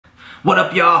What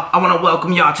up, y'all? I want to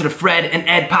welcome y'all to the Fred and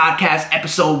Ed Podcast,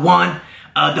 Episode 1.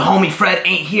 The homie Fred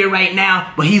ain't here right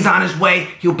now, but he's on his way.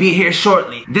 He'll be here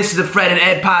shortly. This is the Fred and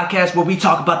Ed Podcast where we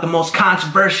talk about the most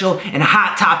controversial and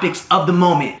hot topics of the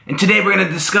moment. And today we're going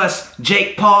to discuss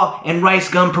Jake Paul and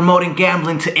Rice Gum promoting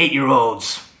gambling to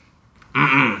 8-year-olds.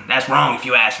 That's wrong if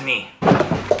you ask me.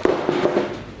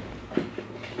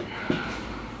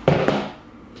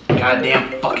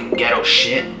 Goddamn fucking ghetto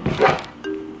shit.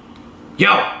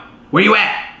 Yo! Where you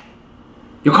at?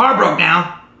 Your car broke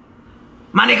down.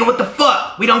 My nigga, what the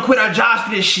fuck? We don't quit our jobs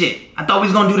for this shit. I thought we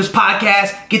was gonna do this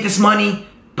podcast, get this money,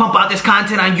 pump out this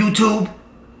content on YouTube.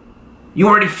 You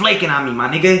already flaking on me, my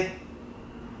nigga.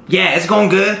 Yeah, it's going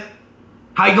good.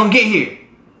 How you gonna get here?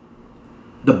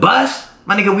 The bus?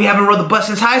 My nigga, we haven't rode the bus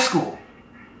since high school.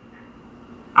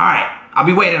 Alright, I'll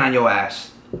be waiting on your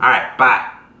ass. Alright, bye.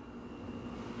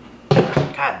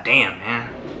 God damn, man.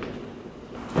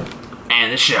 Man,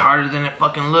 this shit harder than it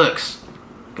fucking looks.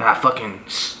 Gotta fucking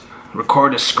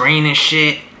record the screen and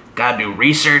shit. Gotta do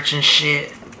research and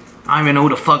shit. I don't even know who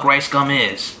the fuck Rice Gum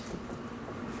is.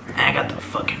 Man, I got the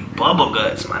fucking bubble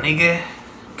guts, my nigga.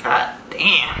 God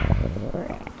damn.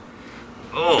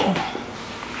 Ooh.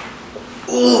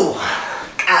 Ooh.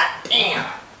 God damn.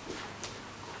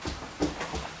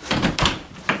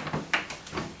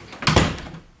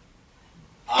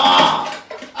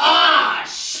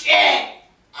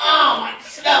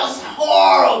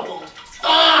 Horrible.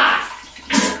 Ah!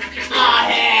 Oh,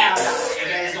 hell no.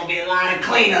 There's gonna be a line of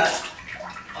cleanup.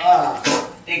 I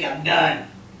think I'm done.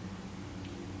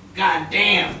 God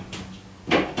damn.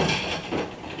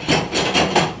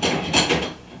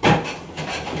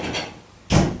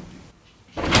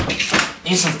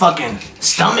 Need some fucking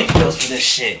stomach pills for this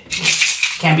shit.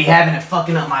 Can't be having it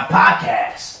fucking up my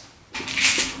podcast.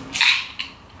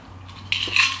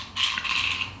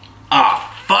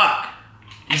 Oh, fuck.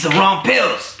 These are the wrong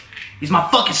pills. These my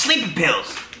fucking sleeping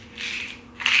pills.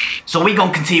 So we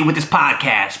gonna continue with this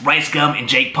podcast. Rice Gum and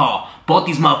Jake Paul. Both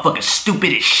these motherfuckers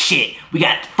stupid as shit. We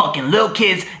got fucking little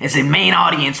kids as the main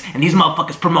audience, and these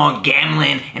motherfuckers promoting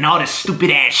gambling and all this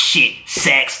stupid ass shit.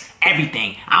 Sex,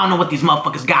 everything. I don't know what these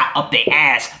motherfuckers got up their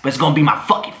ass, but it's gonna be my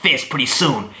fucking fist pretty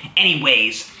soon.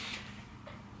 Anyways.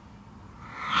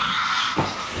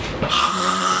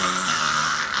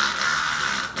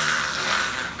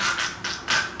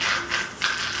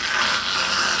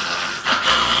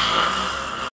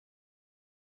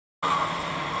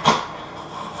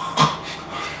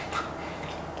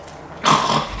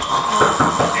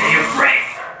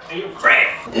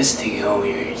 This nigga over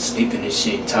here sleeping and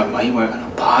shit, talking about he working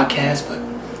on a podcast, but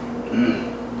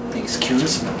nigga's cute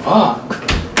as fuck.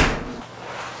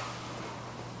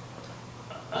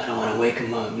 I don't want to wake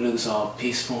him up. He looks all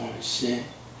peaceful and shit,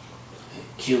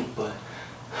 cute, but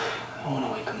I don't want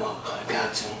to wake him up. But I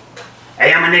got to.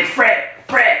 Hey, I'm a nigga Fred.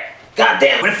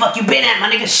 Goddamn, where the fuck you been at,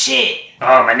 my nigga? Shit.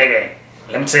 Oh, my nigga,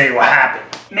 let me tell you what happened.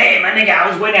 Man, my nigga,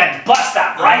 I was waiting at the bus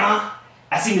stop, right?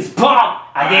 I seen this bum.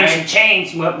 I gave him some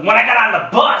change. When I got on the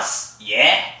bus,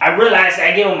 I realized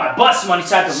I gave him my bus money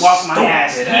so I could walk my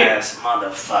ass here. Ass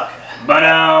motherfucker. But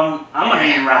I'm gonna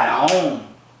need a ride home.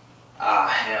 Ah,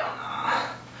 hell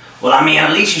no. Well, I mean,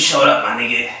 at least you showed up, my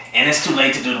nigga. And it's too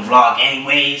late to do the vlog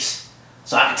anyways.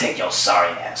 So I can take your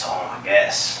sorry ass home, I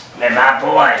guess. Man, my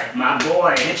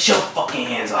boy. Get your fucking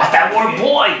hands off. I thought we're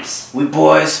boys. We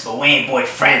boys, but we ain't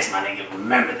boyfriends, my nigga.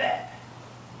 Remember that.